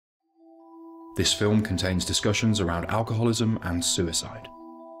This film contains discussions around alcoholism and suicide.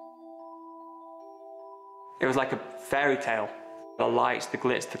 It was like a fairy tale. The lights, the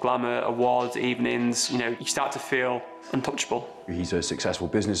glitz, the glamour, awards, evenings, you start to feel untouchable. He's a successful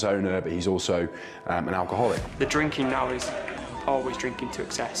business owner, but he's also an alcoholic. The drinking now is always drinking to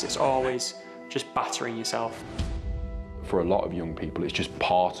excess. It's always just battering yourself. For a lot of young people, it's just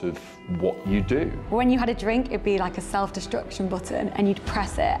part of what you do. When you had a drink, it'd be like a self-destruction button, and you'd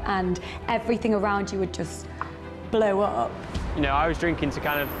press it, and everything around you would just blow up. I was drinking to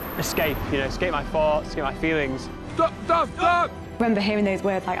kind of escape, escape my thoughts, escape my feelings. Stop, stop, stop! I remember hearing those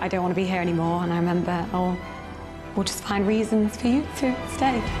words like, I don't want to be here anymore, and I remember, oh, we'll just find reasons for you to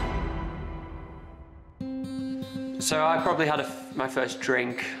stay. So I probably had my first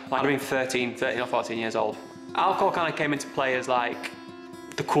drink, I'd been 13 or 14 years old. Alcohol kind of came into play as like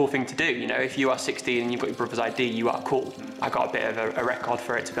the cool thing to do, if you are 16 and you've got your brother's ID, you are cool. I got a bit of a record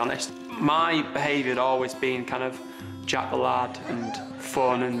for it, to be honest. My behaviour had always been kind of Jack the lad and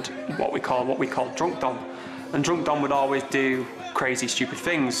fun and what we call drunk Dom. And drunk Dom would always do crazy, stupid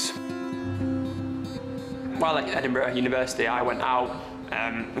things. While at Edinburgh University, I went out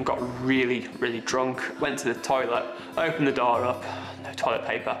and got really, really drunk. Went to the toilet, opened the door up, no toilet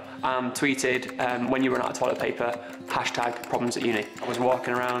paper, and tweeted, when you run out of toilet paper, hashtag problems at uni. I was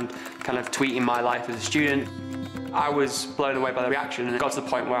walking around kind of tweeting my life as a student. I was blown away by the reaction, and it got to the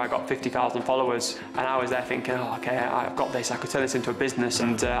point where I got 50,000 followers, and I was there thinking, oh, okay, I've got this, I could turn this into a business.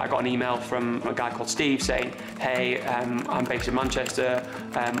 And I got an email from a guy called Steve saying, hey, I'm based in Manchester,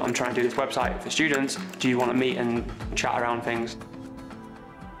 I'm trying to do this website for students, do you want to meet and chat around things?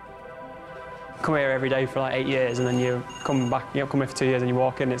 Come here every day for like 8 years, and then you come back, come here for 2 years and you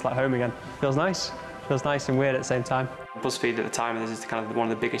walk in and it's like home again. Feels nice. Feels nice and weird at the same time. BuzzFeed at the time, this is kind of one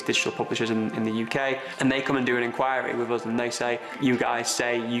of the biggest digital publishers in the UK, and they come and do an inquiry with us and they say, you guys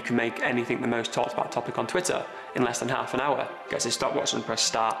say you can make anything the most talked about topic on Twitter in less than half an hour. Guys, they stop watching and press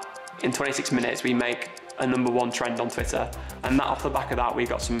start. In 26 minutes we make a #1 trend on Twitter, and that off the back of that we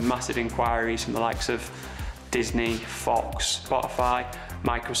got some massive inquiries from the likes of Disney, Fox, Spotify,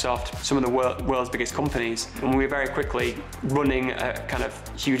 Microsoft, some of the world's biggest companies, and we were very quickly running a kind of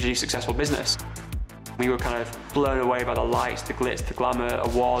hugely successful business. We were kind of blown away by the lights, the glitz, the glamour,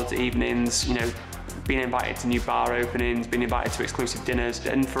 awards, evenings, being invited to new bar openings, being invited to exclusive dinners,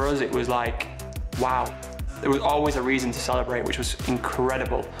 and for us it was like, wow. There was always a reason to celebrate, which was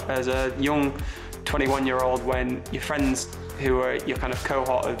incredible. As a young 21-year-old, when your friends who are your kind of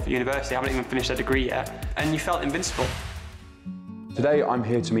cohort of university haven't even finished their degree yet, and you felt invincible. Today I'm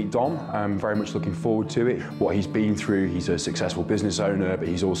here to meet Dom. I'm very much looking forward to it. What he's been through, he's a successful business owner, but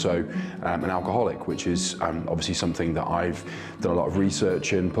he's also an alcoholic, which is obviously something that I've done a lot of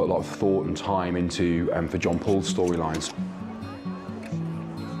research and put a lot of thought and time into for John Paul's storylines.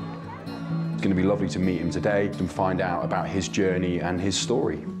 It's going to be lovely to meet him today and find out about his journey and his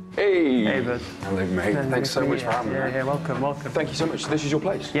story. Hey! Hey, bud. Hello, mate. Thanks so much for having me. Yeah, welcome. Thank you so much. This is your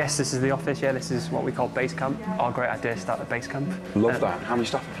place? Yes, this is the office. Yeah, this is what we call base camp. Our great idea to start the base camp. Love that. How many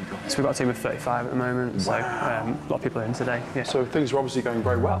staff have you got? So we've got a team of 35 at the moment, so a lot of people are in today. Yeah. So things are obviously going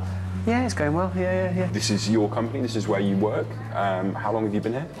very well. Yeah, it's going well. Yeah. This is your company, this is where you work. How long have you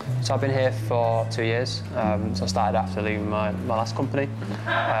been here? So I've been here for 2 years. So I started after leaving my last company,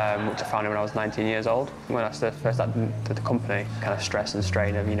 which I founded when I was 19 years old. When I first started the company, kind of stress and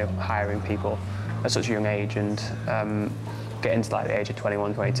strain of hiring people at such a young age, and getting to like the age of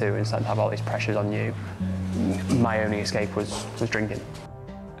 21, 22 and starting to have all these pressures on you, my only escape was drinking.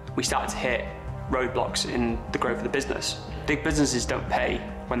 We started to hit roadblocks in the growth of the business. Big businesses don't pay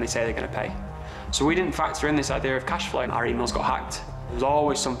when they say they're going to pay. So we didn't factor in this idea of cash flow. Our emails got hacked. There was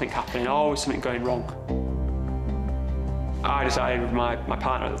always something happening, always something going wrong. I decided with my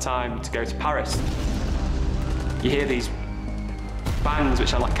partner at the time to go to Paris. You hear these bangs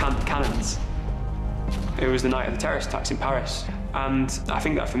which are like cannons. It was the night of the terrorist attacks in Paris. And I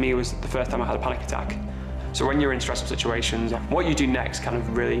think that for me was the first time I had a panic attack. So when you're in stressful situations, what you do next kind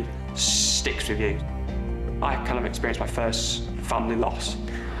of really sticks with you. I kind of experienced my first family loss.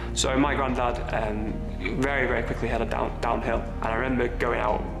 So my granddad very, very quickly headed downhill. And I remember going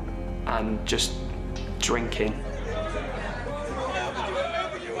out and just drinking.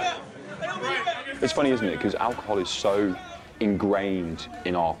 It's funny, isn't it? Because alcohol is so ingrained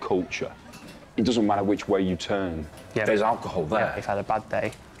in our culture. It doesn't matter which way you turn, there's alcohol there. Yeah, if I had a bad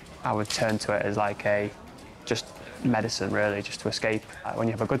day, I would turn to it as like just medicine, really, just to escape. When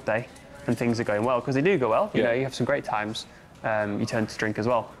you have a good day and things are going well, because they do go well, you have some great times, you turn to drink as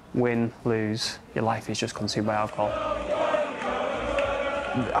well. Win, lose, your life is just consumed by alcohol.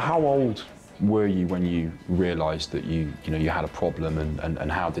 How old were you when you realised that you had a problem,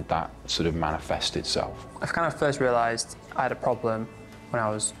 and how did that sort of manifest itself? I kind of first realised I had a problem when I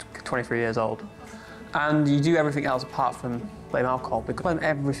was 23 years old. And you do everything else apart from blame alcohol, because blame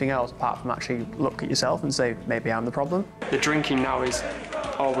everything else apart from actually look at yourself and say, maybe I'm the problem. The drinking now is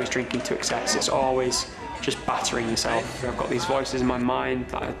always drinking to excess. It's always just battering yourself. I've got these voices in my mind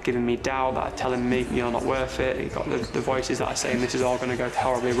that are giving me doubt, that are telling me you're not worth it. You've got the voices that are saying this is all going to go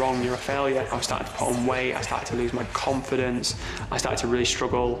horribly wrong, you're a failure. I was starting to put on weight, I started to lose my confidence, I started to really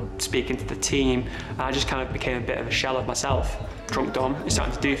struggle speaking to the team, and I just kind of became a bit of a shell of myself. Drunk Dom is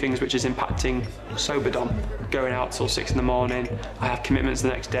starting to do things which is impacting sober Dom. Going out till 6 in the morning, I have commitments the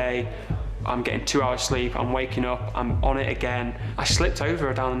next day, I'm getting 2 hours sleep, I'm waking up, I'm on it again. I slipped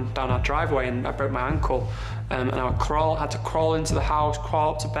over down our driveway and I broke my ankle. And I had to crawl into the house,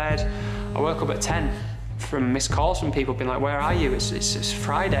 crawl up to bed. I woke up at 10 from missed calls from people being like, where are you? It's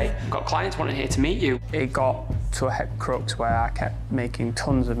Friday. I've got clients wanting here to meet you. It got to a crux where I kept making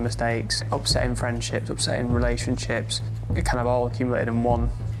tons of mistakes, upsetting friendships, upsetting relationships. It kind of all accumulated in one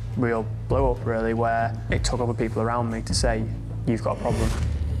real blow up, really, where it took other people around me to say, you've got a problem.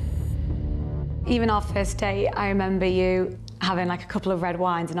 Even our first date, I remember you having like a couple of red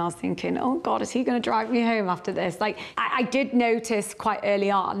wines, and I was thinking, oh God, is he going to drive me home after this? Like, I did notice quite early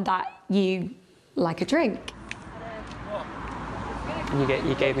on that you like a drink.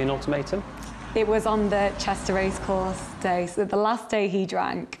 You gave me an ultimatum? It was on the Chester Racecourse day, so the last day he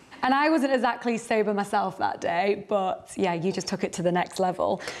drank. And I wasn't exactly sober myself that day, but yeah, you just took it to the next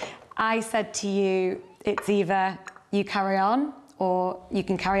level. I said to you, it's either you carry on, or you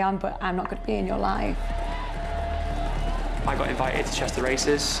can carry on, but I'm not going to be in your life. I got invited to Chester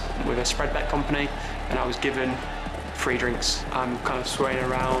Races with a spread bet company, and I was given free drinks. I'm kind of swaying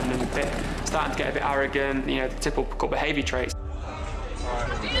around and starting to get a bit arrogant, the typical behaviour traits.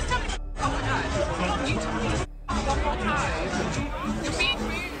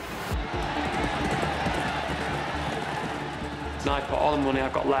 And I put all the money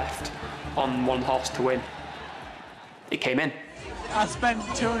I've got left on one horse to win. It came in. I spent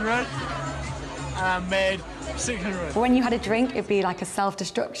 200 and I made 600. When you had a drink, it'd be like a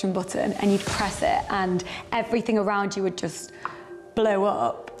self-destruction button, and you'd press it and everything around you would just blow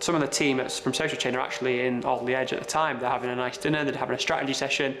up. Some of the team from Social Chain are actually in Alderley Edge at the time. They're having a nice dinner, they're having a strategy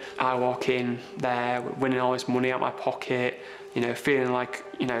session. I walk in there, winning all this money out of my pocket, feeling like,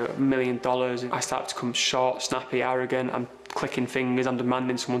 $1 million. I start to become short, snappy, arrogant. I'm clicking fingers, I'm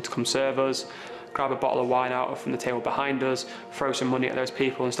demanding someone to come serve us. Grab a bottle of wine out from the table behind us, throw some money at those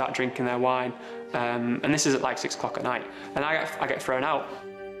people and start drinking their wine. And this is at like 6 o'clock at night. And I get thrown out.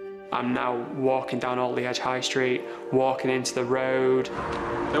 I'm now walking down Alderley Edge High Street, walking into the road.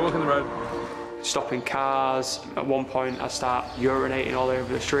 They're walking the road. Stopping cars. At one point I start urinating all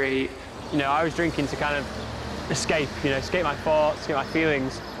over the street. I was drinking to kind of escape, escape my thoughts, escape my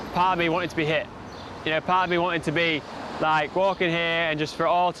feelings. Part of me wanted to be hit. Part of me wanted to be like walking here and just for it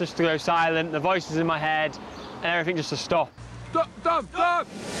all just to go silent, the voices in my head, and everything just to stop. Stop!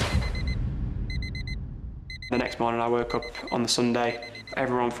 The next morning I woke up on the Sunday.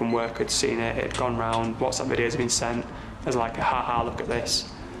 Everyone from work had seen it, it had gone round, WhatsApp videos had been sent. As like, haha, look at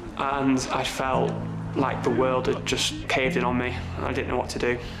this. And I felt like the world had just caved in on me, and I didn't know what to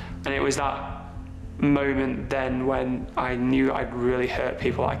do. And it was that moment then when I knew I'd really hurt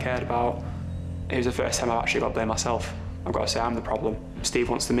people I cared about. It was the first time I've actually got to blame myself. I've got to say I'm the problem. Steve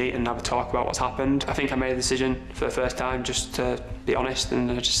wants to meet and have a talk about what's happened. I think I made a decision for the first time just to be honest,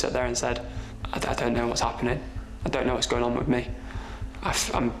 and I just sat there and said, I don't know what's happening. I don't know what's going on with me.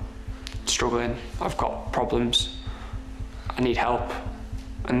 I'm struggling, I've got problems, I need help.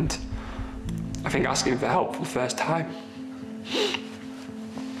 And I think asking for help for the first time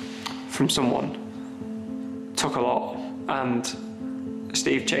from someone took a lot. And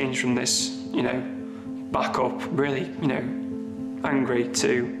Steve changed from this, back up, really, angry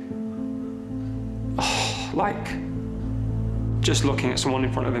to, just looking at someone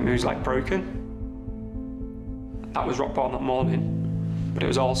in front of him who's like broken. That was rock bottom that morning, but it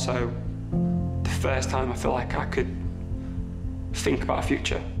was also the first time I feel like I could think about a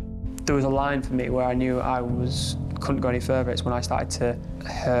future. There was a line for me where I knew couldn't go any further. It's when I started to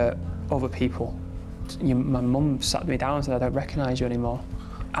hurt other people. My mum sat me down and said, I don't recognise you anymore.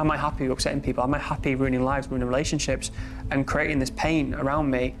 Am I happy upsetting people? Am I happy ruining lives, ruining relationships, and creating this pain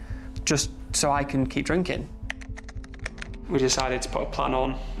around me just so I can keep drinking? We decided to put a plan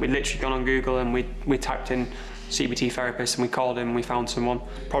on. We'd literally gone on Google and we typed in CBT therapist and we called him and we found someone.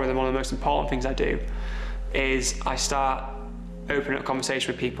 Probably one of the most important things I do is I start opening up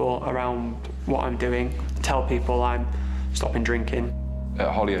conversation with people around what I'm doing, tell people I'm stopping drinking. At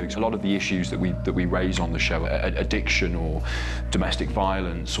Hollyoaks, a lot of the issues that we raise on the show, addiction or domestic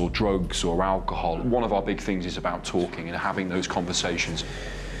violence or drugs or alcohol, one of our big things is about talking and having those conversations.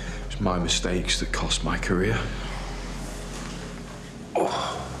 It's my mistakes that cost my career.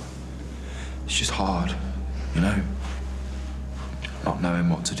 Oh, it's just hard, you know, not knowing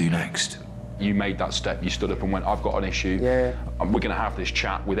what to do next. You made that step, you stood up and went, I've got an issue, and we're going to have this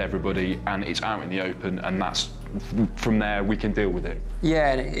chat with everybody, and it's out in the open, and that's, from there, we can deal with it.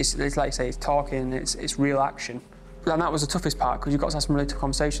 Yeah, and it's like you say, it's talking, it's real action. And that was the toughest part, because you've got to have some really tough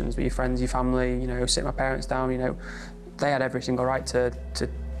conversations with your friends, your family, you know, sit my parents down, you know. They had every single right to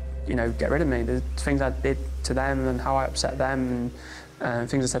you know, get rid of me. The things I did to them and how I upset them, and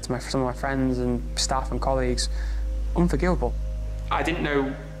things I said to some of my friends and staff and colleagues, unforgivable. I didn't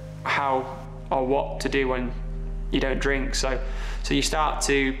know how or what to do when you don't drink, so you start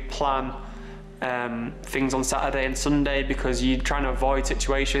to plan things on Saturday and Sunday because you're trying to avoid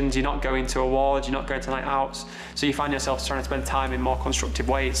situations. You're not going to awards, you're not going to night outs, so you find yourself trying to spend time in more constructive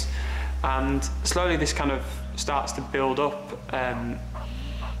ways. And slowly this kind of starts to build up, and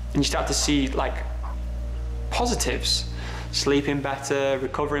you start to see like positives. Sleeping better,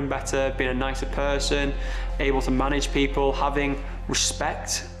 recovering better, being a nicer person, able to manage people, having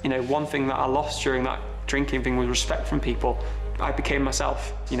respect. You know, one thing that I lost during that drinking thing was respect from people. I became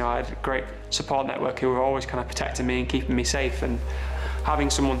myself. You know, I had a great support network who were always kind of protecting me and keeping me safe, and having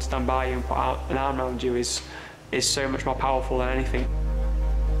someone to stand by you and put out an arm around you is so much more powerful than anything.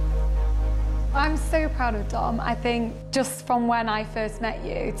 I'm so proud of Dom. I think just from when I first met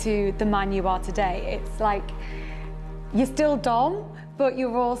you to the man you are today, it's like you're still Dom, but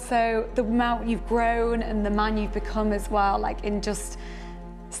you're also the amount you've grown and the man you've become as well, like in just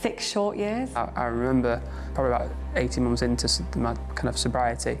 6 short years. I remember probably about 18 months into my kind of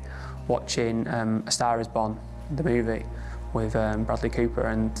sobriety, watching A Star Is Born, the movie, with Bradley Cooper,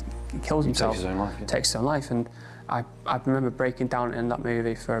 and he kills himself. Takes his own life. Yeah. Takes his own life, and I remember breaking down in that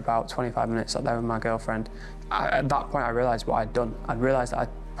movie for about 25 minutes out there with my girlfriend. At that point, I realised what I'd done. I'd realised that I'd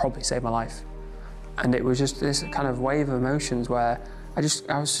probably saved my life. And it was just this kind of wave of emotions where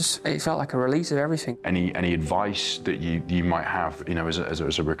it felt like a release of everything. Any advice that you might have, you know,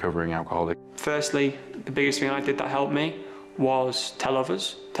 as a recovering alcoholic? Firstly, the biggest thing I did that helped me was tell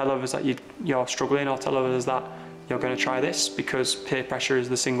others. Tell others that you're struggling, or tell others that you're going to try this, because peer pressure is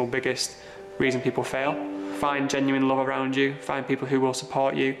the single biggest reason people fail. Find genuine love around you, find people who will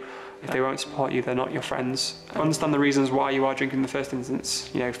support you. If they won't support you, they're not your friends. Understand the reasons why you are drinking in the first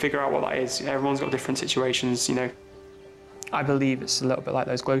instance. You know, figure out what that is. Everyone's got different situations, you know. I believe it's a little bit like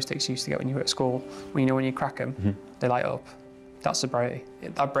those glow sticks you used to get when you were at school. When you crack them, they light up. That's sobriety.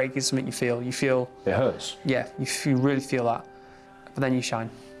 That break is something you feel. You feel... It hurts. Yeah, you really feel that. But then you shine.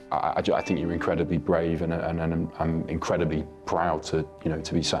 I think you're incredibly brave, and I'm incredibly proud to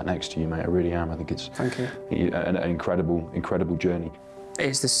be sat next to you, mate. I really am. I think it's Thank you. An incredible journey.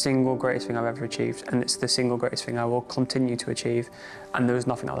 It's the single greatest thing I've ever achieved, and it's the single greatest thing I will continue to achieve, and there is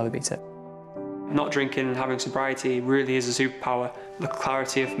nothing that'll ever beat it. Not drinking and having sobriety really is a superpower. The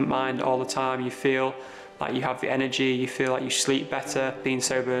clarity of mind all the time, you feel like you have the energy, you feel like you sleep better. Being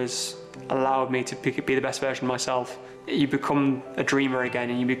sober has allowed me to be the best version of myself. You become a dreamer again,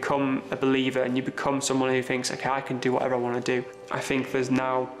 and you become a believer, and you become someone who thinks, okay, I can do whatever I want to do. I think there's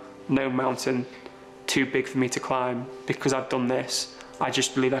now no mountain too big for me to climb because I've done this. I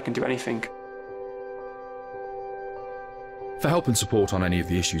just believe I can do anything. For help and support on any of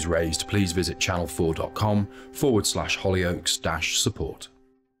the issues raised, please visit channel4.com/Hollyoaks-support.